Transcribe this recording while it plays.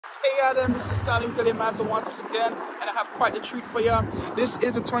Hey Adam, this is Stanley with the Mazda once again, and I have quite a treat for you. This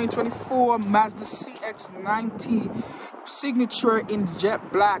is the 2024 Mazda CX-90 signature in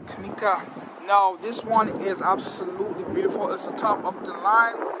jet black, Mika. Now, this one is absolutely beautiful. It's the top of the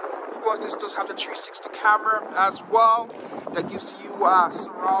line. Of course, this does have the 360 camera as well that gives you a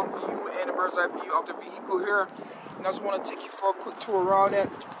surround view and a bird's eye view of the vehicle here. And I just want to take you for a quick tour around it.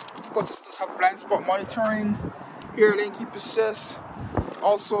 Of course, this does have blind spot monitoring here, lane keep assist.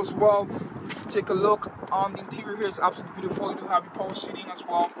 Also as well, take a look on the interior here. It's absolutely beautiful. You do have your power seating as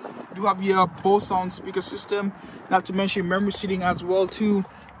well. You do have your Bose sound speaker system, not to mention memory seating as well too.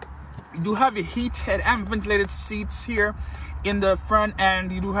 You do have your heated and ventilated seats here in the front,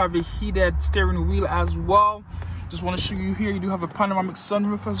 and you do have a heated steering wheel as well. Just want to show you here, you do have a panoramic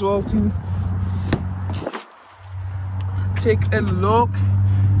sunroof as well too. Take a look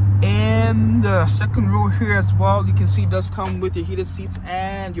in the second row here as well. You can see it does come with your heated seats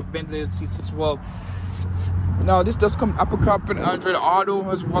and your ventilated seats as well. Now this does come Apple CarPlay and Android Auto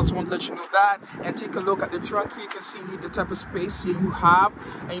as well, so I want to let you know that. And take a look at the trunk here. You can see the type of space here you have,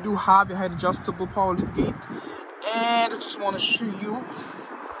 and you do have your head adjustable power lift gate. And I just want to show you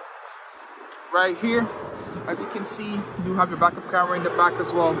right here, as you can see, you do have your backup camera in the back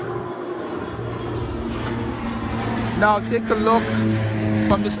as well. Now take a look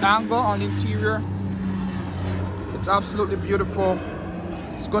from this angle on the interior. It's absolutely beautiful.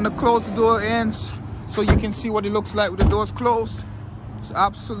 It's going to close the door ends so you can see what it looks like with the doors closed. It's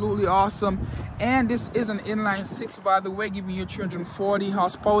absolutely awesome. And this is an inline 6, by the way, giving you 340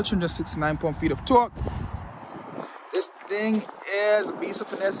 horsepower, 369 pound-feet of torque. This thing is a beast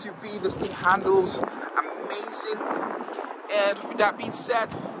of an SUV. This thing handles amazing. And with that being said,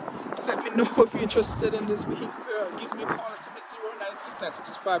 let me know if you're interested in this vehicle. Give me a call at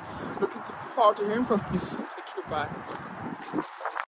 7096965. Looking forward to hearing from you. So take care. Bye.